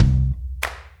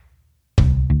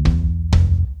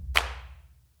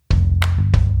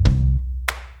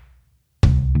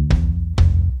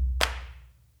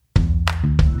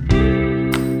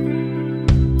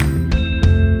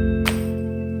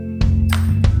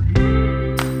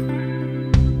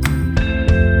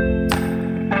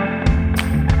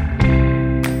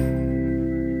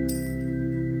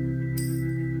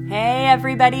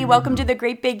everybody. Welcome to the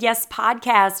Great Big Yes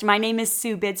Podcast. My name is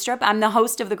Sue Bidstrup. I'm the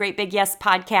host of the Great Big Yes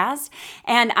Podcast,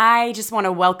 and I just want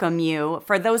to welcome you.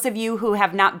 For those of you who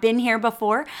have not been here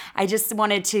before, I just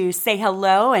wanted to say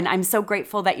hello, and I'm so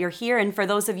grateful that you're here. And for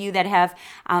those of you that have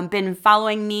been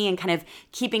following me and kind of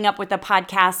keeping up with the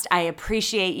podcast, I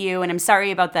appreciate you, and I'm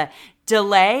sorry about the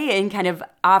delay in kind of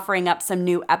offering up some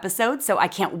new episodes, so I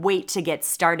can't wait to get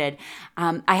started.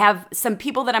 I have some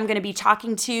people that I'm going to be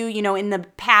talking to, in the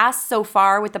past so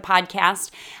far with the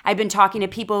podcast. I've been talking to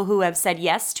people who have said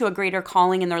yes to a greater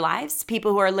calling in their lives,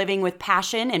 people who are living with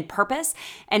passion and purpose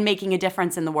and making a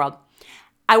difference in the world.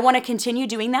 I want to continue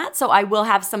doing that, so I will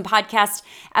have some podcast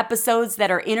episodes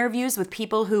that are interviews with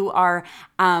people who are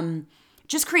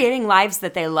just creating lives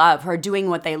that they love, or doing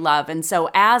what they love. And so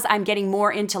as I'm getting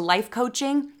more into life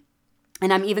coaching,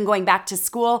 and I'm even going back to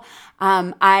school,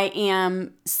 I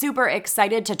am super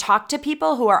excited to talk to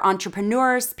people who are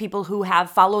entrepreneurs, people who have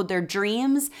followed their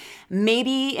dreams,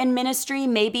 maybe in ministry,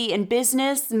 maybe in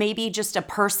business, maybe just a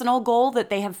personal goal that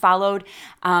they have followed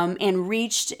and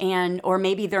reached, or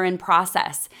maybe they're in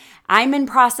process. I'm in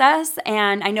process,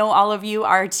 and I know all of you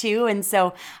are too. And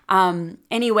so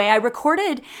anyway, I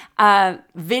recorded a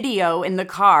video in the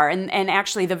car, and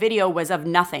actually the video was of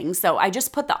nothing. So I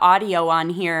just put the audio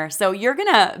on here. So you're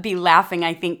going to be laughing,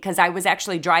 I think, because I was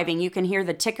actually driving. You can hear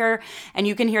the ticker, and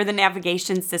you can hear the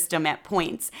navigation system at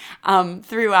points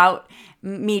throughout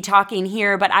me talking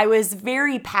here, but I was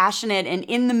very passionate and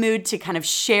in the mood to kind of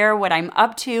share what I'm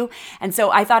up to. And so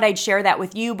I thought I'd share that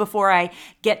with you before I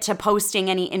get to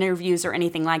posting any interviews or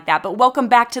anything like that. But welcome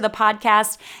back to the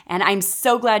podcast, and I'm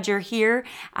so glad you're here.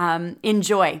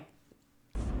 Enjoy.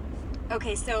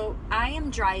 Okay, so I am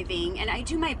driving, and I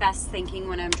do my best thinking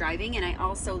when I'm driving, and I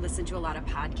also listen to a lot of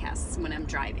podcasts when I'm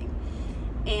driving.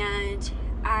 And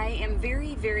I am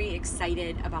very, very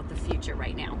excited about the future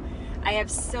right now. I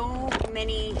have so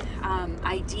many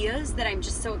ideas that I'm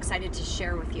just so excited to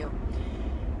share with you.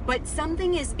 But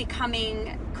something is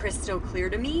becoming crystal clear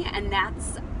to me, and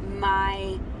that's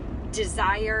my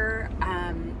desire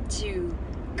to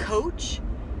coach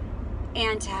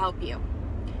and to help you.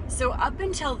 So up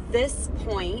until this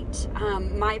point,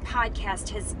 my podcast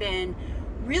has been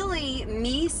really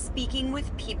me speaking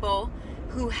with people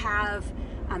who have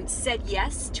said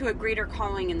yes to a greater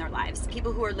calling in their lives,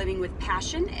 people who are living with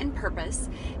passion and purpose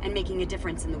and making a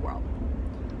difference in the world.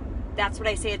 That's what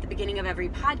I say at the beginning of every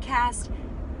podcast.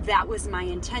 That was my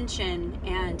intention,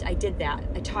 and I did that.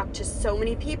 I talked to so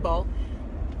many people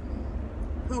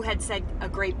who had said a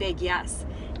great big yes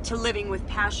to living with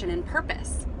passion and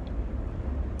purpose.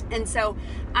 And so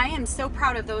I am so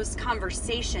proud of those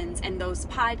conversations and those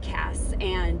podcasts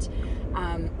and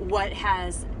what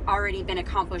has already been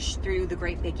accomplished through the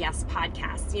Great Big Yes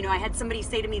podcast. I had somebody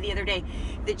say to me the other day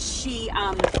that she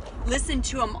listened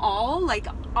to them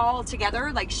all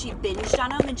together, like she binged on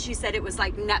them, and she said it was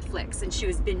like Netflix, and she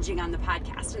was binging on the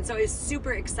podcast. And so I was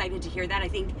super excited to hear that. I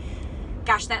think,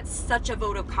 gosh, that's such a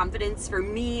vote of confidence for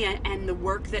me and the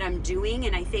work that I'm doing.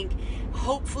 And I think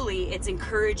hopefully it's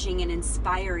encouraging and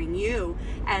inspiring you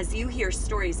as you hear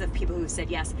stories of people who said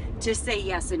yes, to say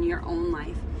yes in your own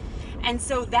life. And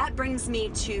so that brings me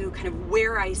to kind of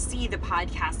where I see the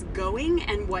podcast going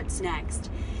and what's next.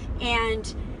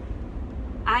 And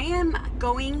I am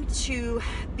going to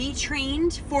be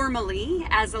trained formally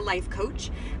as a life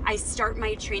coach. I start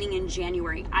my training in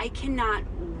January. I cannot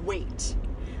wait.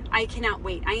 I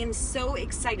am so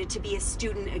excited to be a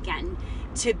student again,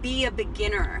 to be a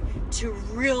beginner, to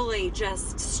really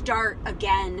just start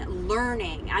again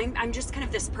learning. I'm just kind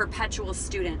of this perpetual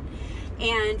student.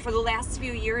 And for the last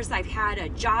few years, I've had a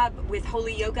job with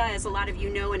Holy Yoga, as a lot of you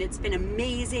know, and it's been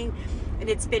amazing, and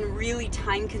it's been really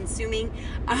time consuming.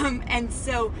 And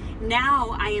so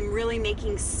now I am really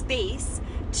making space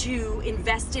to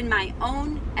invest in my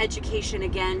own education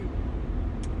again,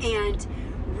 and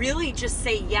really just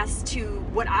say yes to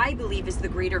what I believe is the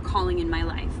greater calling in my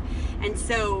life. And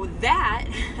so that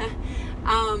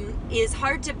is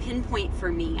hard to pinpoint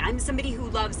for me. I'm somebody who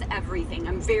loves everything.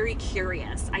 I'm very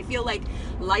curious. I feel like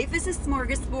life is a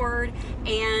smorgasbord,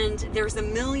 and there's a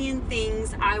million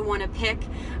things I want to pick,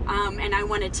 and I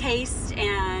want to taste,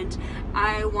 and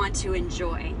I want to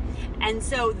enjoy. And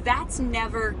so that's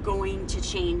never going to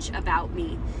change about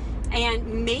me.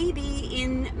 And maybe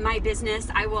in my business,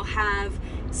 I will have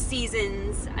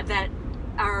seasons that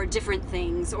are different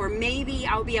things, or maybe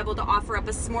I'll be able to offer up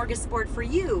a smorgasbord for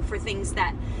you for things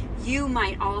that you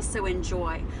might also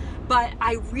enjoy. But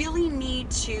I really need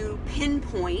to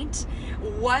pinpoint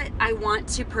what I want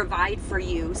to provide for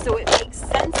you so it makes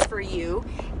sense for you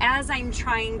as I'm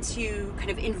trying to kind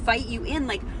of invite you in.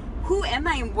 Like, who am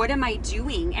I and what am I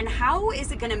doing, and how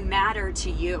is it going to matter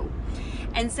to you?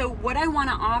 And so what I want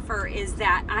to offer is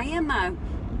that I am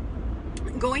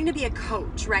going to be a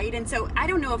coach, right? And so I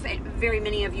don't know if very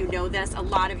many of you know this. A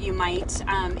lot of you might.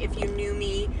 If you knew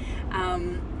me,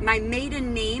 my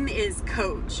maiden name is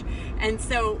Coach. And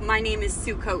so my name is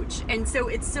Sue Coach. And so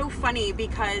it's so funny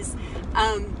because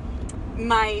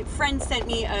my friend sent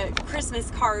me a Christmas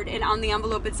card, and on the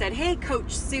envelope it said, "Hey,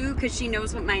 Coach Sue," because she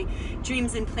knows what my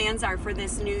dreams and plans are for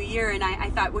this new year. And I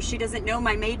thought, well, she doesn't know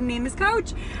my maiden name is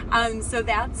Coach. So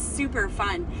that's super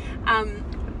fun.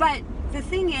 But the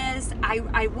thing is,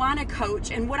 I want to coach,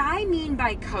 and what I mean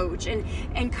by coach,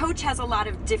 and coach has a lot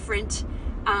of different,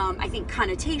 I think,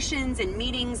 connotations and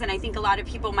meanings, and I think a lot of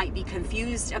people might be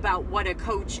confused about what a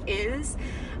coach is.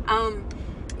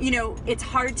 It's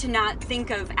hard to not think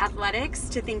of athletics,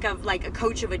 to think of like a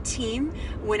coach of a team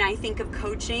when I think of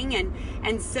coaching,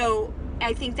 and so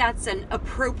I think that's an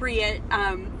appropriate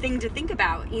thing to think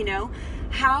about.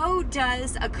 How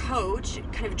does a coach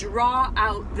kind of draw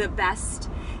out the best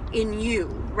in you,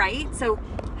 right? So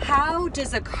how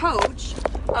does a coach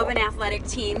of an athletic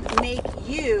team make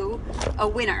you a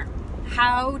winner?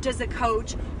 How does a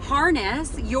coach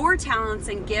harness your talents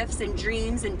and gifts and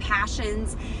dreams and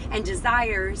passions and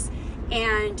desires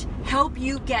and help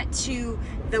you get to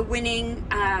the winning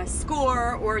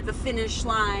score or the finish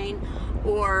line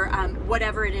or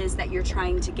whatever it is that you're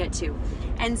trying to get to?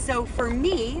 And so for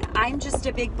me, I'm just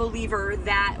a big believer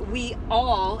that we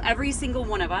all, every single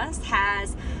one of us,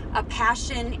 has a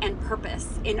passion and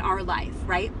purpose in our life,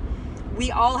 right?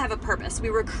 We all have a purpose. We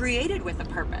were created with a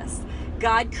purpose.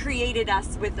 God created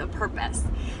us with a purpose.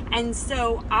 And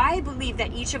so I believe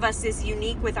that each of us is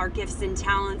unique with our gifts and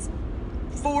talents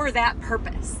for that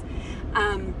purpose.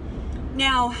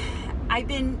 Now, I've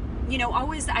been,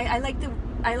 always, I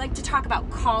like to talk about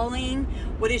calling.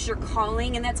 What is your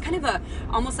calling? And that's kind of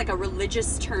almost like a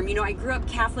religious term. I grew up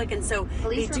Catholic, and so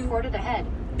police reported ahead.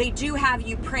 They do have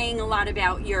you praying a lot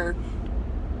about your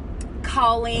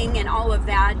calling and all of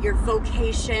that, your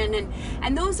vocation,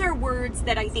 and those are words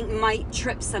that I think might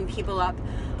trip some people up.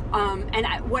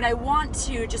 What I want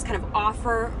to just kind of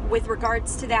offer with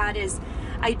regards to that is,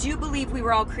 I do believe we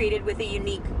were all created with a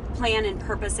unique plan and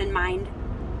purpose in mind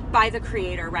by the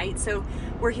Creator, right? So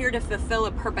we're here to fulfill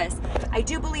a purpose. I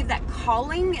do believe that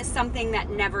calling is something that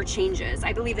never changes.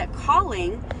 I believe that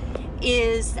calling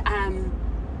is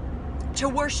to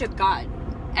worship God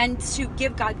and to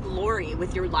give God glory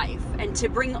with your life and to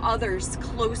bring others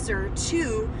closer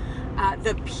to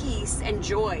the peace and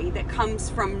joy that comes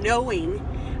from knowing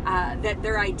that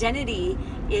their identity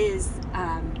is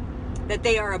that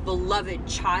they are a beloved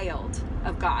child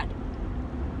of God.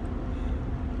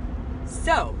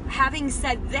 So, having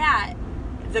said that,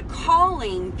 the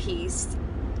calling piece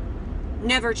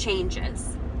never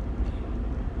changes.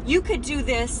 You could do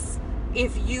this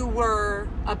if you were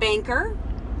a banker.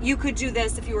 You could do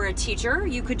this if you were a teacher.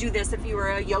 You could do this if you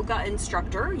were a yoga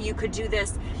instructor. You could do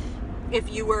this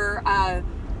if you were a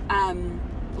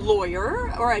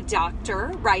lawyer or a doctor,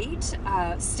 right?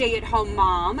 Stay-at-home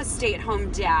mom, a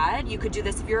stay-at-home dad. You could do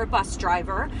this if you're a bus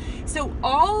driver. So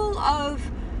all of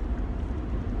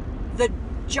the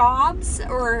jobs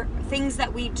or things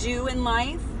that we do in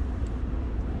life,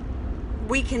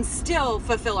 we can still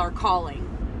fulfill our calling,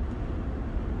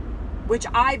 which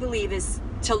I believe is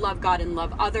to love God and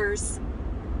love others,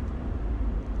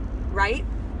 right?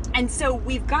 And so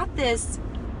we've got this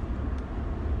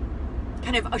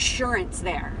kind of assurance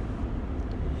there.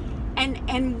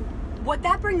 And what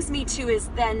that brings me to is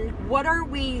then, what are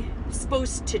we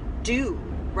supposed to do,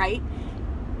 right?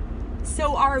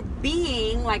 So our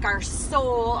being, like our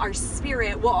soul, our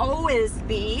spirit, will always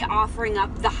be offering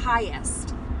up the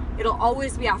highest. It'll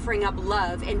always be offering up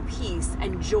love and peace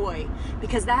and joy,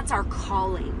 because that's our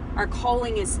calling. Our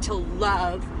calling is to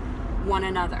love one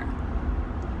another.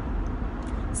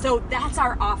 So that's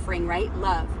our offering, right?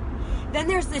 Love. Then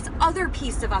there's this other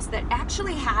piece of us that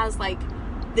actually has like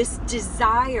this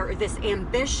desire, this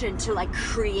ambition to like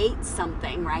create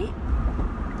something, right?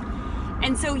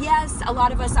 And so yes, a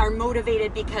lot of us are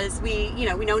motivated because we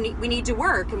need to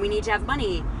work and we need to have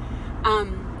money.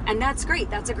 And that's great.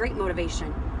 That's a great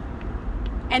motivation.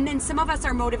 And then some of us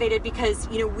are motivated because,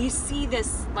 we see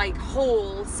this like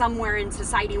hole somewhere in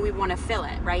society and we want to fill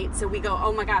it, right? So we go,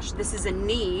 oh my gosh, this is a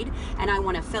need and I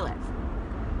want to fill it.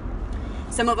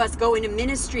 Some of us go into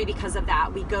ministry because of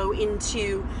that. We go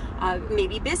into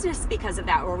maybe business because of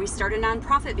that, or we start a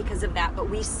nonprofit because of that. But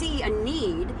we see a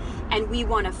need and we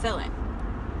want to fill it.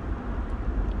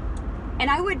 And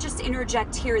I would just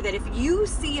interject here that if you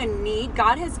see a need,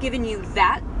 God has given you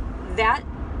that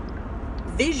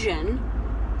vision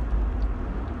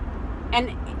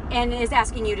and is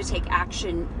asking you to take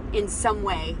action in some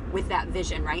way with that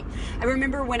vision, right? I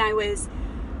remember when I was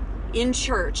in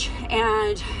church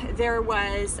and there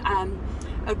was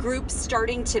a group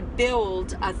starting to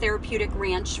build a therapeutic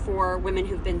ranch for women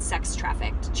who've been sex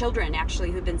trafficked, children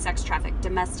actually who've been sex trafficked,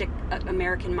 domestic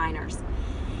American minors.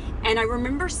 And I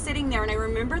remember sitting there, and I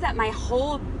remember that my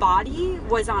whole body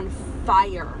was on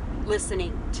fire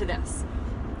listening to this.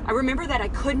 I remember that I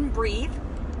couldn't breathe.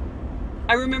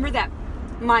 I remember that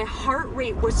my heart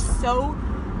rate was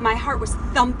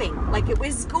thumping, like it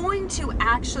was going to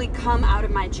actually come out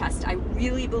of my chest. I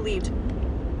really believed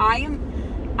I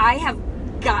have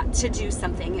got to do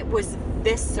something. It was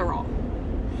visceral.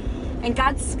 And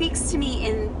God speaks to me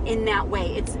in that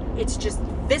way. It's just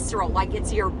visceral, like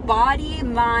it's your body,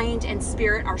 mind, and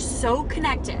spirit are so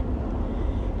connected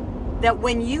that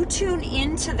when you tune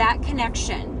into that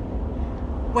connection,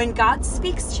 when God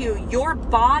speaks to you, your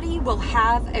body will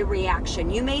have a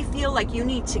reaction. You may feel like you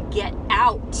need to get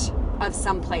out of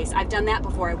some place. I've done that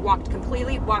before. I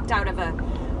walked out of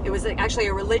it was actually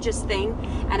a religious thing,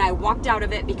 and I walked out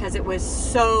of it because it was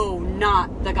so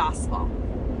not the gospel.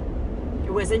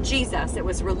 It wasn't Jesus. It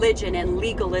was religion and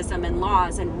legalism and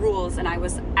laws and rules, and I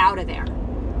was out of there.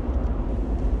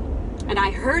 And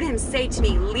I heard him say to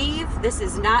me, "Leave, this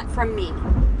is not from me."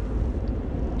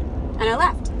 And I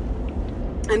left.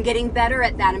 I'm getting better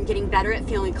at that. I'm getting better at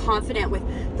feeling confident with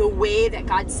the way that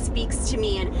God speaks to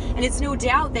me. And it's no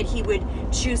doubt that he would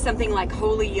choose something like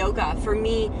holy yoga for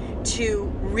me to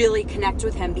really connect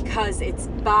with him, because it's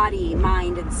body,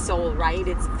 mind, and soul, right?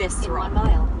 It's visceral. In 1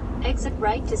 mile, exit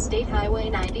right to State Highway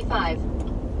 95.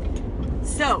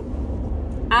 So,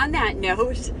 on that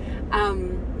note,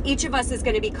 each of us is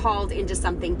going to be called into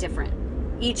something different.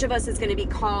 Each of us is going to be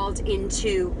called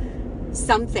into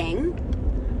something,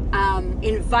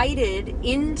 invited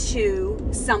into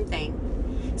something.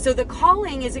 So the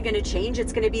calling isn't going to change.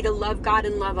 It's going to be to love God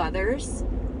and love others.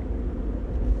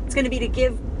 It's going to be to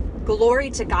give glory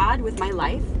to God with my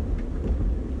life.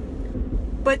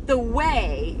 But the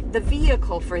way, the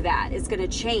vehicle for that is going to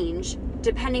change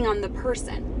depending on the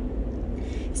person.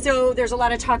 So there's a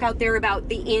lot of talk out there about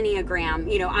the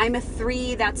Enneagram. You know, I'm a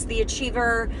 3, that's the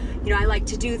achiever. You know, I like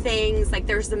to do things. Like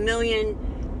there's a million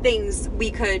things we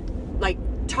could like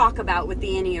talk about with the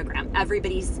Enneagram.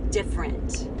 Everybody's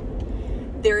different.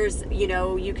 There's, you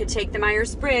know, you could take the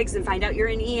Myers-Briggs and find out you're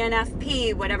an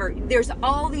ENFP, whatever. There's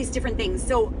all these different things.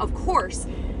 So of course,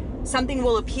 something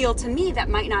will appeal to me that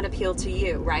might not appeal to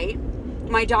you, right?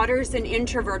 My daughter's an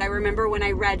introvert. I remember when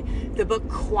I read the book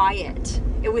Quiet.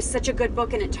 It was such a good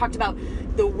book, and it talked about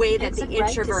the way that the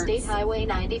introverts, right to State Highway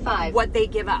 95, what they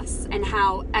give us, and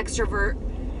how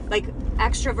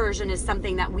extroversion is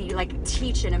something that we like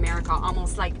teach in America,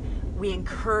 almost like we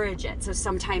encourage it. So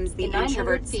sometimes the in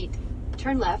 900 introverts feet,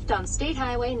 turn left on State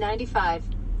Highway 95.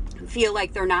 Feel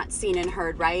like they're not seen and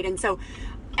heard, right? And so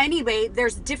anyway,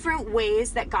 there's different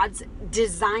ways that God's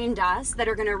designed us that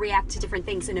are going to react to different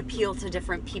things and appeal to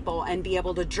different people and be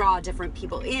able to draw different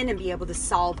people in and be able to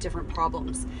solve different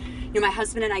problems. You know, my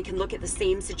husband and I can look at the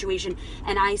same situation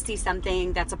and I see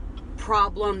something that's a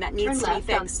problem that needs to be fixed. Turn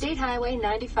left on State Highway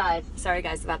 95. Sorry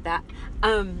guys about that.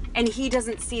 And he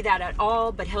doesn't see that at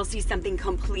all, but he'll see something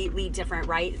completely different,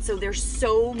 right? So there's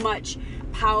so much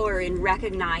power in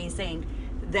recognizing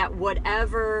that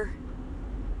whatever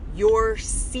you're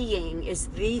seeing is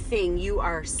the thing you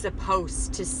are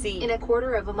supposed to see. In a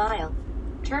quarter of a mile,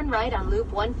 turn right on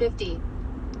Loop 150.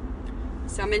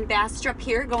 So I'm in Bastrop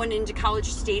here, going into College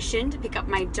Station to pick up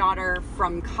my daughter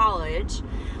from college.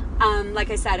 Like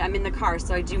I said, I'm in the car,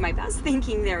 so I do my best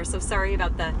thinking there. So sorry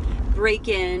about the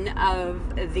break-in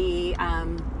of the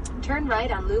turn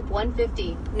right on Loop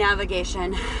 150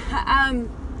 navigation.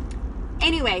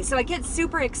 Anyway, so I get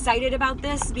super excited about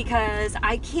this because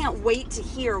I can't wait to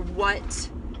hear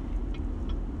what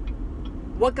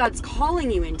God's calling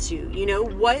you into, you know,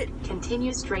 what...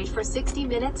 Continue straight for 60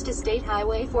 minutes to State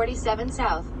Highway 47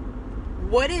 South.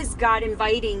 What is God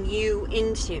inviting you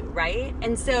into, right?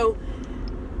 And so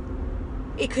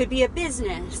it could be a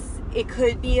business, it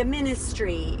could be a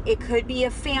ministry, it could be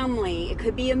a family, it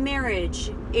could be a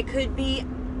marriage, it could be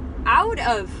out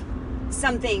of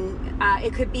something,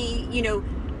 it could be, you know,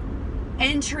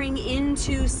 entering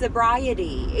into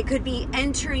sobriety, it could be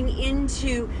entering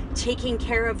into taking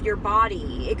care of your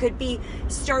body, it could be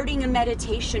starting a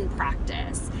meditation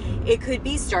practice, it could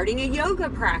be starting a yoga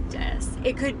practice,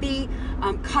 it could be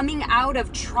coming out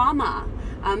of trauma,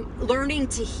 learning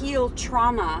to heal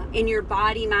trauma in your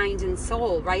body, mind, and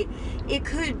soul, right? It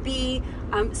could be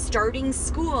starting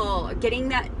school, getting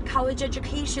that college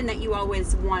education that you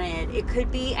always wanted. It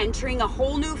could be entering a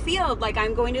whole new field, like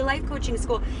I'm going to life coaching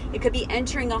school. It could be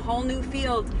entering a whole new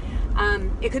field.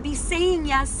 It could be saying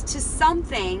yes to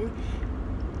something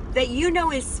that you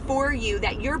know is for you,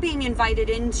 that you're being invited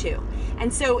into.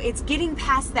 And so it's getting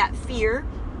past that fear,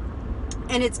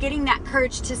 and it's getting that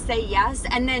courage to say yes,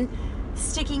 and then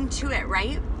sticking to it,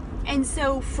 right? And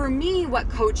so for me, what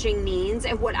coaching means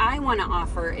and what I want to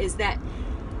offer is that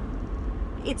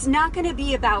it's not going to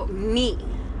be about me.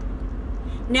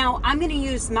 Now, I'm going to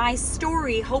use my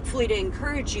story hopefully to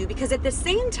encourage you, because at the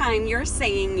same time you're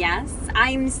saying yes,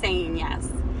 I'm saying yes.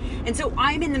 And so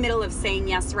I'm in the middle of saying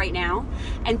yes right now,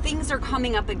 and things are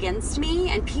coming up against me,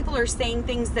 and people are saying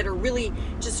things that are really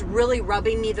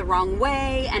rubbing me the wrong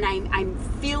way, and I'm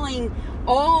feeling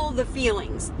all the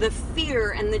feelings, the fear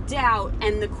and the doubt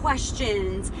and the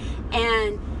questions.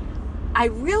 And I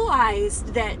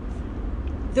realized that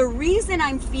the reason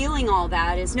I'm feeling all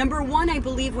that is, number one, I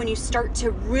believe when you start to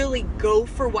really go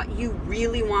for what you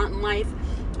really want in life,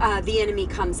 the enemy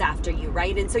comes after you,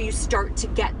 right? And so you start to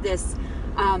get this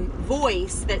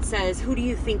voice that says, who do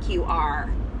you think you are?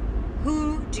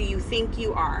 Who do you think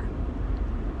you are?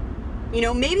 You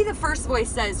know, maybe the first voice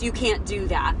says you can't do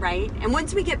that, right? And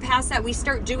once we get past that, we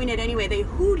start doing it anyway.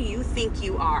 Who do you think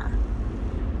you are?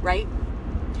 Right?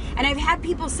 And I've had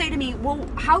people say to me, well,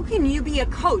 how can you be a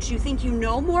coach? You think you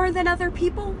know more than other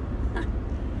people?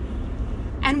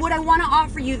 And what I want to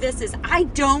offer you this is, I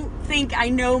don't think I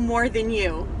know more than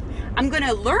you. I'm going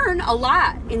to learn a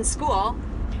lot in school,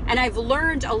 and I've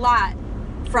learned a lot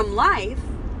from life,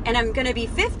 and I'm going to be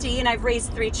 50 and I've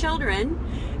raised 3 children,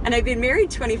 and I've been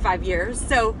married 25 years.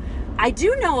 So I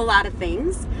do know a lot of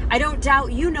things. I don't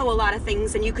doubt you know a lot of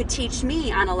things, and you could teach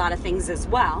me on a lot of things as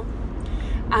well.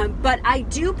 But I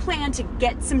do plan to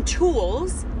get some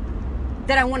tools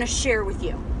that I want to share with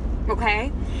you.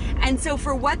 Okay? And so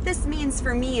for what this means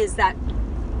for me is that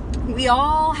we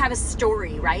all have a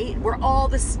story, right? We're all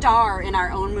the star in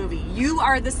our own movie. You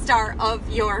are the star of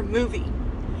your movie.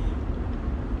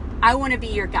 I want to be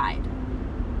your guide.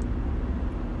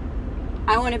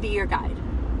 I want to be your guide.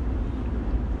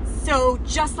 So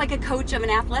just like a coach of an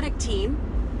athletic team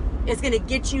is going to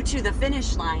get you to the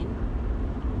finish line,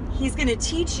 he's going to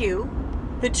teach you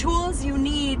the tools you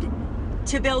need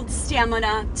to build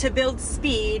stamina, to build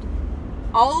speed,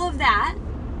 all of that,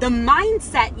 the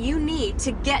mindset you need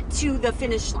to get to the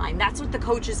finish line. That's what the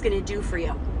coach is going to do for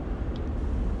you.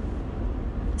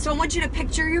 So I want you to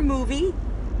picture your movie,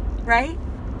 right?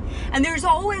 And there's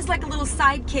always like a little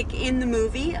sidekick in the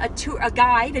movie, a tour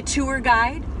guide,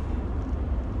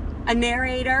 a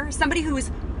narrator, somebody who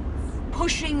is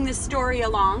pushing the story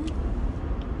along.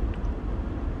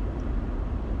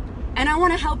 And I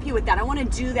want to help you with that. I want to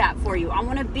do that for you. I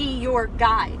want to be your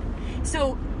guide.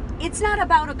 So it's not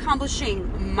about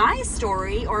accomplishing my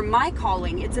story or my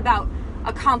calling. It's about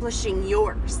accomplishing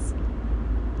yours.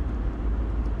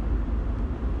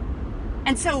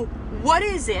 And so what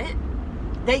is it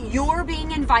that you're being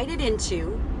invited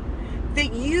into,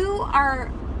 that you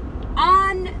are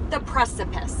on the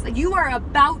precipice? You are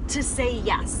about to say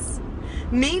yes.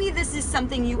 Maybe this is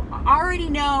something you already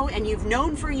know and you've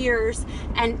known for years,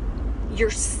 and you're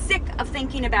sick of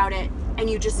thinking about it, and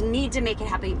you just need to make it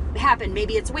happen.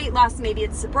 Maybe it's weight loss, maybe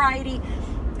it's sobriety,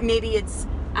 maybe it's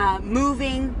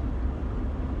moving,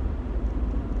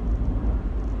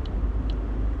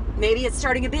 maybe it's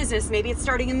starting a business, maybe it's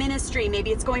starting a ministry,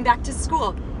 maybe it's going back to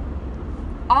school.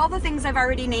 All the things I've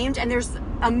already named, and there's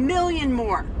a million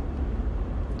more.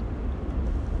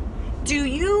 Do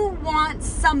you want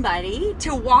somebody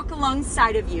to walk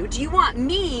alongside of you? Do you want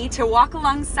me to walk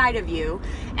alongside of you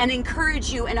and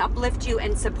encourage you and uplift you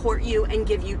and support you and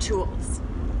give you tools?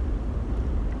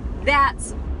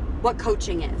 That's what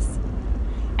coaching is.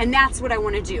 And that's what I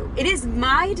want to do. It is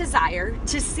my desire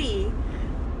to see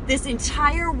this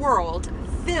entire world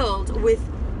filled with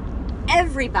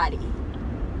everybody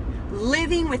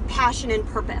living with passion and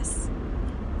purpose.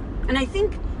 And I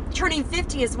think turning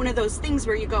 50 is one of those things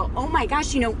where you go, oh my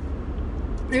gosh,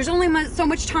 there's only so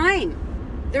much time.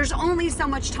 There's only so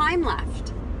much time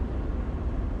left.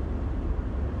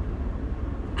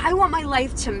 I want my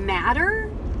life to matter,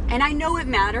 and I know it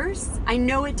matters. I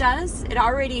know it does. It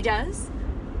already does.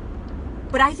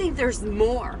 But I think there's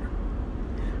more.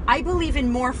 I believe in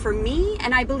more for me,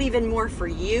 and I believe in more for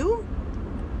you.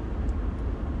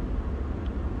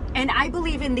 And I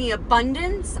believe in the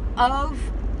abundance of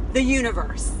the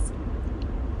universe.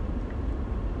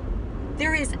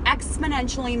 There is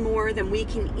exponentially more than we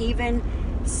can even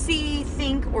see,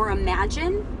 think, or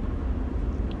imagine.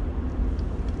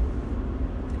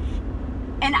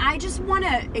 And I just want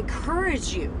to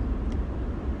encourage you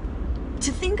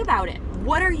to think about it.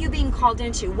 What are you being called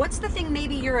into? What's the thing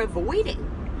maybe you're avoiding?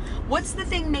 What's the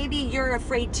thing maybe you're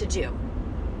afraid to do?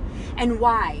 And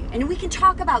why? And we can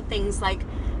talk about things like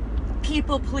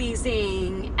people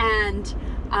pleasing and,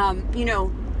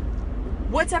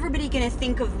 what's everybody going to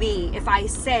think of me if I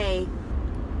say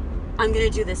I'm going to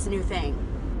do this new thing?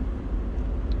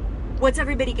 What's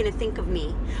everybody going to think of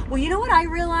me? Well, you know what I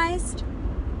realized?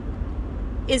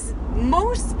 Is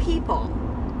most people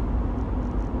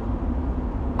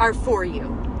are for you.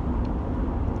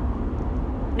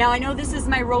 Now, I know this is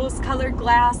my rose-colored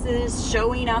glasses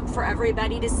showing up for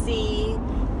everybody to see,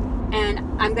 and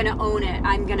I'm going to own it.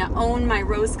 I'm going to own my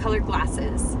rose-colored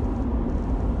glasses.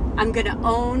 I'm going to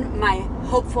own my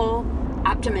hopeful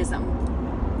optimism.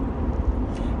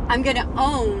 I'm going to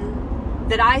own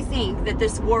that I think that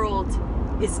this world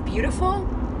is beautiful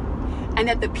and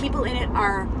that the people in it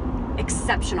are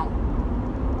exceptional.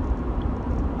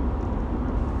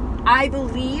 I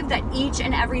believe that each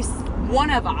and every one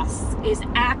of us is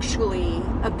actually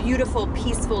a beautiful,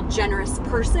 peaceful, generous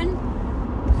person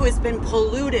who has been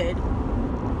polluted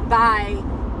by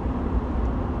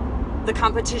the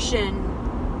competition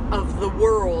of the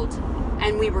world.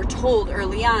 And we were told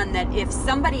early on that if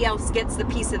somebody else gets the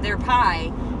piece of their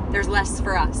pie, there's less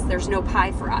for us. There's no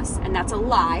pie for us. And that's a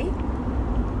lie.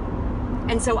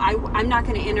 And so I'm not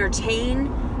going to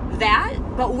entertain that,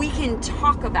 but we can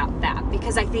talk about that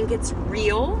because I think it's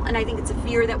real and I think it's a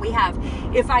fear that we have.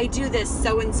 If I do this,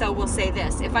 so-and-so will say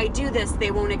this. If I do this,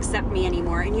 they won't accept me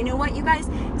anymore. And you know what, you guys?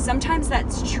 Sometimes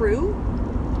that's true.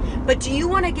 But do you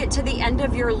want to get to the end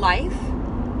of your life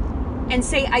and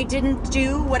say, I didn't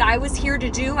do what I was here to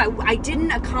do? I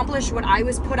didn't accomplish what I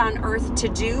was put on earth to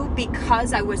do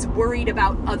because I was worried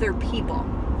about other people?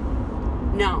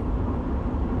 No.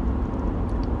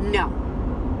 No.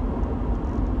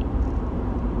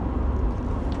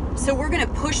 So we're going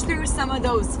to push through some of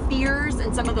those fears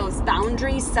and some of those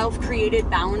boundaries, self-created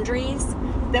boundaries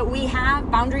that we have.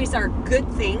 Boundaries are good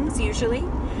things usually,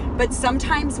 but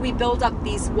sometimes we build up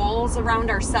these walls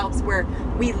around ourselves where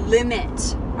we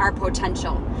limit our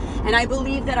potential. And I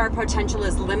believe that our potential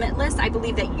is limitless. I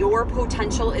believe that your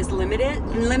potential is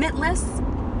limitless.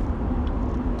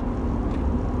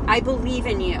 I believe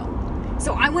in you.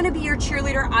 So I want to be your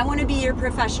cheerleader. I want to be your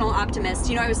professional optimist.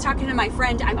 You know, I was talking to my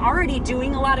friend. I'm already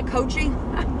doing a lot of coaching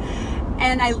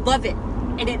and I love it.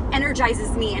 And it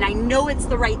energizes me. And I know it's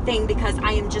the right thing because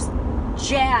I am just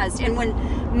jazzed. And when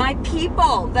my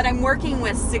people that I'm working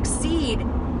with succeed,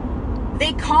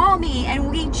 they call me and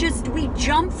we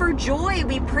jump for joy.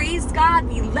 We praise God.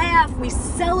 We laugh. We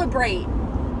celebrate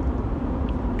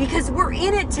because we're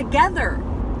in it together.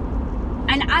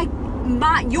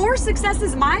 And your success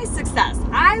is my success.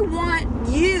 I want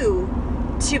you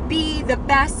to be the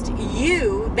best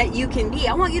you that you can be.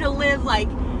 I want you to live like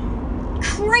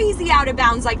crazy out of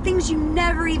bounds, like things you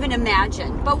never even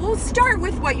imagined. But we'll start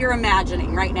with what you're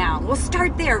imagining right now. We'll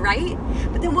start there, right?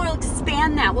 But then we'll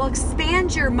expand that. We'll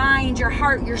expand your mind, your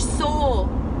heart, your soul,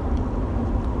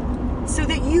 so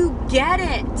that you get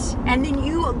it. And then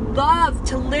you love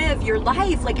to live your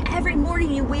life. Like every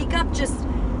morning you wake up just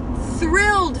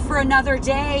thrilled for another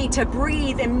day to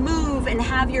breathe and move and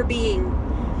have your being.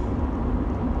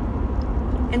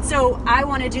 And so I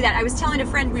want to do that. I was telling a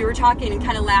friend, we were talking and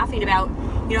kind of laughing about,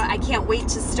 I can't wait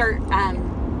to start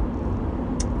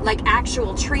like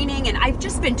actual training. And I've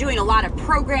just been doing a lot of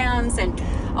programs and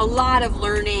a lot of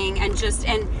learning and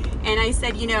I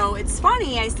said, it's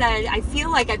funny. I said, I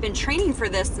feel like I've been training for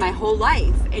this my whole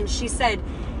life. And she said,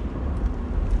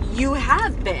 you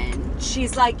have been.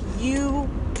 She's like, you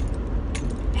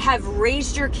have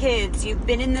raised your kids, you've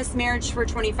been in this marriage for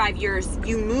 25 years,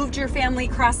 you moved your family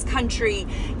cross country,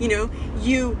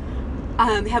 you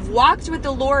have walked with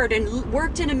the Lord and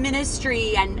worked in a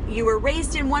ministry, and you were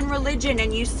raised in one religion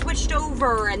and you switched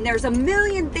over, and there's a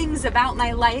million things about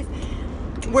my life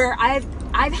where I've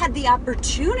had the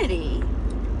opportunity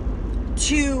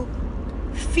to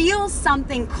feel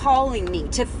something calling me,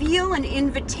 to feel an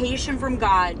invitation from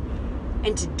God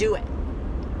and to do it.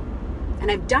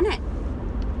 And I've done it.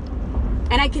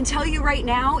 And I can tell you right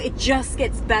now, it just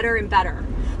gets better and better.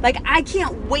 Like, I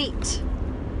can't wait.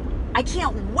 I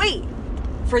can't wait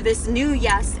for this new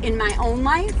yes in my own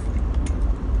life.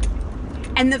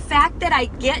 And the fact that I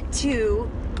get to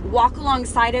walk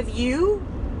alongside of you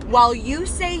while you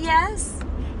say yes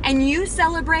and you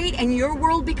celebrate and your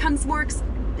world becomes more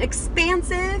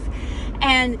expansive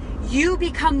and you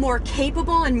become more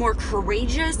capable and more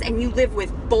courageous and you live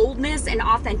with boldness and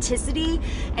authenticity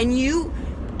and you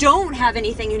don't have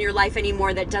anything in your life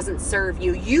anymore that doesn't serve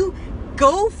you. You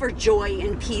go for joy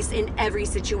and peace in every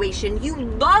situation. You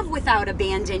love without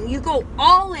abandon. You go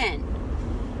all in.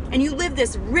 And you live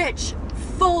this rich,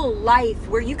 full life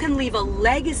where you can leave a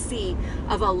legacy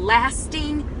of a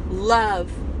lasting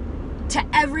love to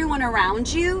everyone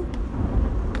around you.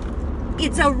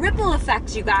 It's a ripple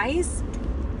effect, you guys.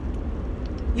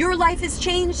 Your life is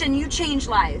changed and you change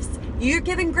lives. You're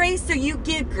given grace, so you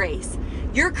give grace.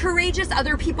 You're courageous.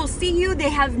 Other people see you. They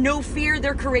have no fear.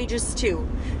 They're courageous too.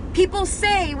 People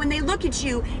say when they look at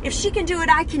you, if she can do it,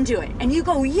 I can do it. And you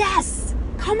go, yes,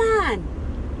 come on,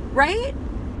 right?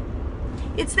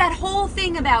 It's that whole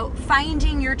thing about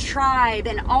finding your tribe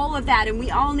and all of that. And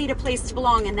we all need a place to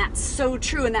belong. And that's so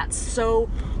true. And that's so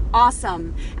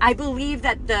awesome. I believe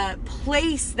that the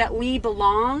place that we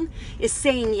belong is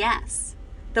saying yes.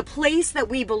 The place that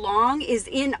we belong is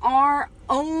in our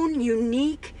own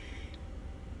unique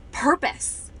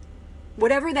purpose,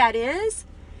 whatever that is.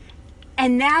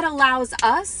 And that allows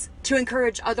us to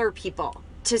encourage other people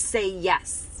to say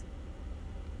yes.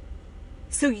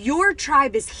 So your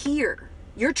tribe is here.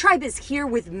 Your tribe is here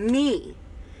with me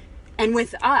and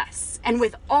with us and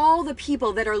with all the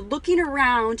people that are looking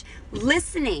around,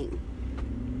 listening,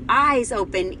 eyes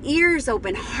open, ears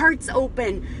open, hearts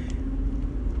open,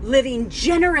 living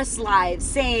generous lives,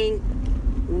 saying,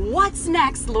 what's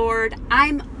next, Lord?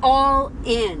 I'm all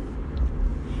in.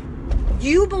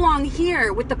 You belong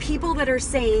here with the people that are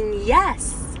saying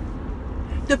yes.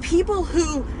 The people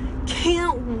who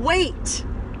can't wait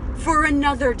for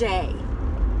another day.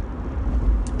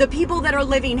 The people that are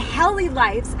living healthy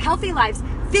lives,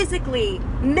 physically,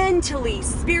 mentally,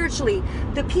 spiritually.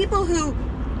 The people who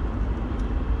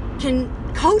can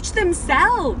coach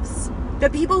themselves.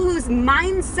 The people whose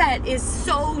mindset is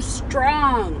so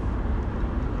strong.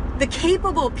 The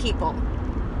capable people.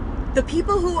 The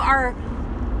people who are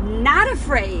not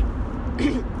afraid.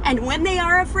 And when they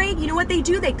are afraid, you know what they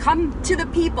do? They come to the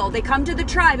people, they come to the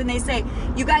tribe and they say,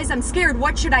 you guys, I'm scared.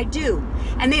 What should I do?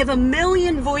 And they have a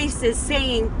million voices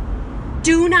saying,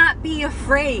 do not be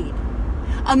afraid.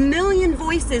 A million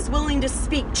voices willing to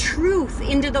speak truth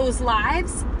into those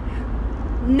lives,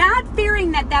 not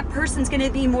fearing that that person's going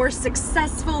to be more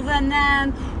successful than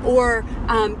them or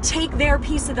take their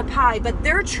piece of the pie, but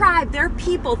their tribe, their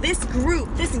people, this group,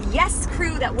 this yes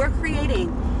crew that we're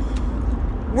creating,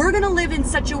 we're going to live in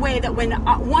such a way that when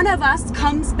one of us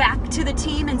comes back to the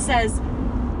team and says,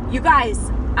 you guys,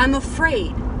 I'm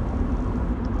afraid,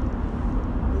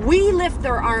 we lift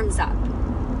their arms up.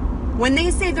 When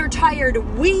they say they're tired,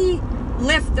 we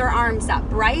lift their arms up,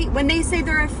 right? When they say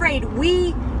they're afraid,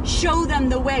 we show them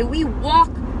the way. We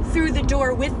walk through the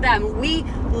door with them. We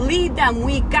lead them.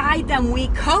 We guide them. We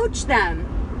coach them.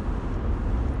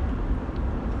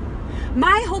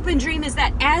 My hope and dream is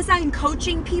that as I'm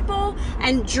coaching people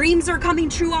and dreams are coming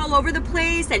true all over the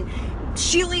place and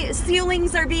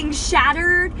ceilings are being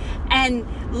shattered and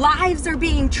lives are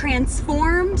being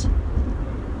transformed,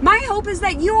 my hope is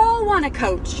that you all want to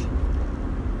coach.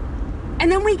 And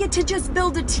then we get to just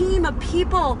build a team of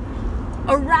people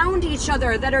around each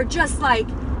other that are just like,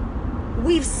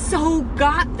 we've so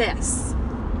got this.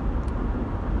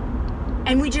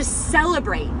 And we just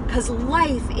celebrate because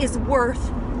life is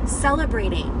worth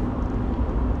celebrating.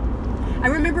 I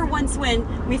remember once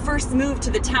when we first moved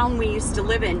to the town we used to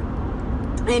live in,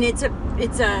 and it's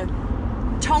a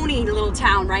Tony little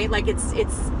town, right? Like it's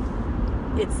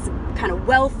kind of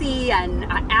wealthy and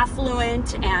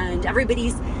affluent, and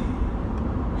everybody's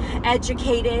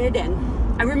educated.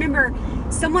 And I remember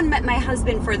someone met my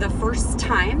husband for the first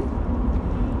time,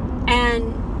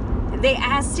 and they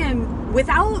asked him,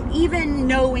 without even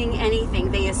knowing anything,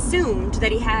 they assumed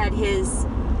that he had his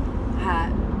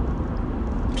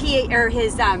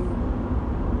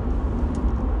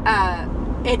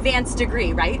advanced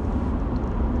degree, right?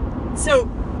 So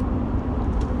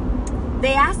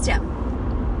they asked him,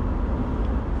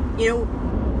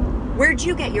 where'd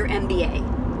you get your MBA?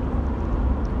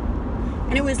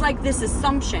 And it was like this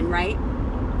assumption, right?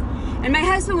 And my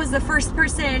husband was the first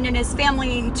person in his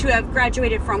family to have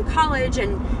graduated from college,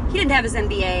 and he didn't have his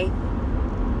MBA.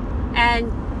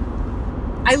 And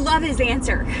I love his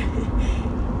answer.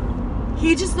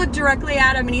 He just looked directly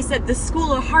at him and he said, the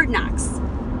School of Hard Knocks.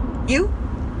 You?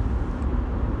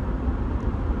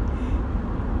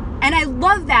 And I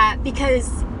love that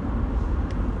because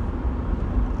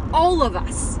all of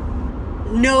us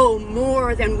know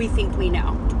more than we think we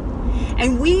know.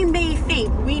 And we may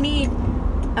think we need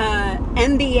an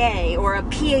MBA or a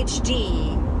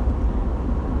PhD,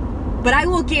 but I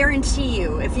will guarantee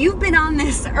you, if you've been on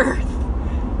this earth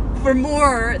for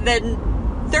more than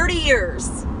 30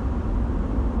 years,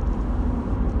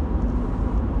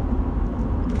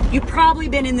 You've probably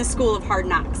been in the school of hard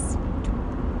knocks.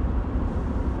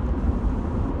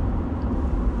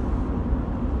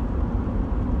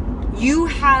 You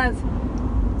have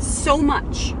so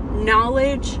much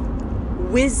knowledge,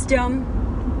 wisdom,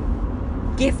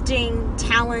 gifting,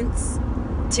 talents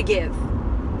to give.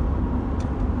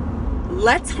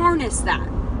 Let's harness that.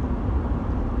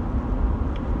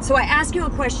 So I ask you a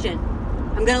question.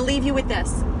 I'm going to leave you with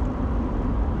this.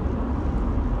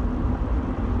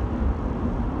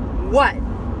 What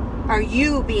are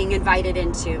you being invited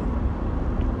into?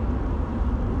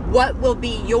 What will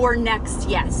be your next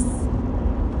yes?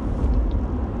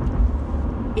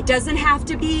 It doesn't have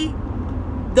to be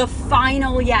the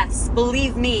final yes.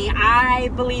 Believe me, I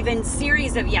believe in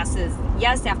series of yeses.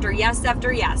 Yes after yes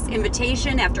after yes.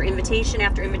 Invitation after invitation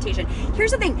after invitation.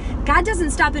 Here's the thing. God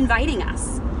doesn't stop inviting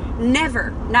us.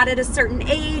 Never. Not at a certain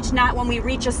age. Not when we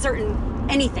reach a certain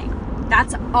anything.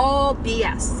 That's all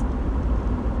BS.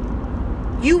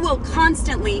 You will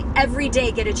constantly, every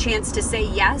day, get a chance to say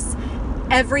yes.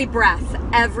 Every breath,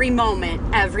 every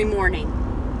moment, every morning.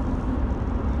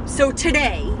 So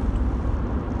today,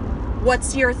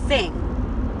 what's your thing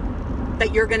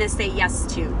that you're going to say yes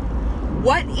to?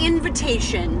 What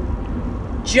invitation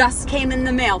just came in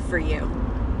the mail for you?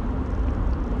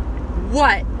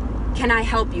 What can I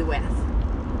help you with?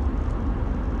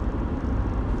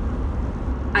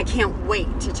 I can't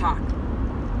wait to talk.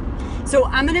 So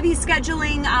I'm going to be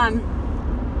scheduling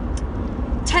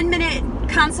 10-minute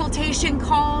consultation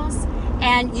calls,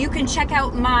 and you can check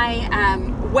out my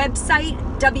website,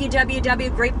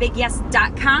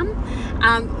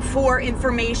 www.greatbigyes.com, for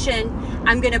information.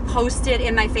 I'm going to post it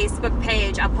in my Facebook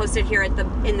page. I'll post it here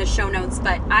in the show notes.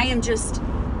 But I am just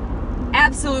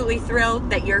absolutely thrilled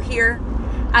that you're here.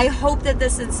 I hope that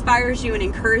this inspires you and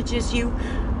encourages you.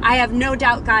 I have no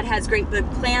doubt God has great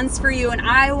big plans for you, and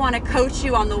I want to coach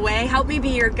you on the way. Help me be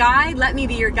your guide. Let me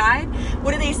be your guide.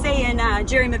 What do they say in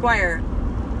Jerry Maguire?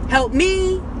 Help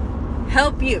me,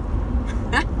 help you.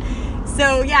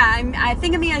 So yeah, I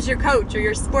think of me as your coach or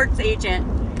your sports agent.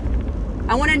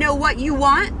 I want to know what you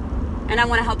want, and I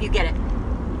want to help you get it.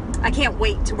 I can't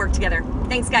wait to work together.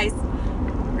 Thanks, guys.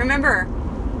 Remember,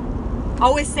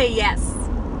 always say yes,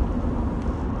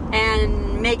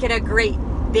 and make it a great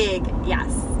big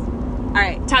yes. All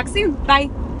right, talk soon. Bye.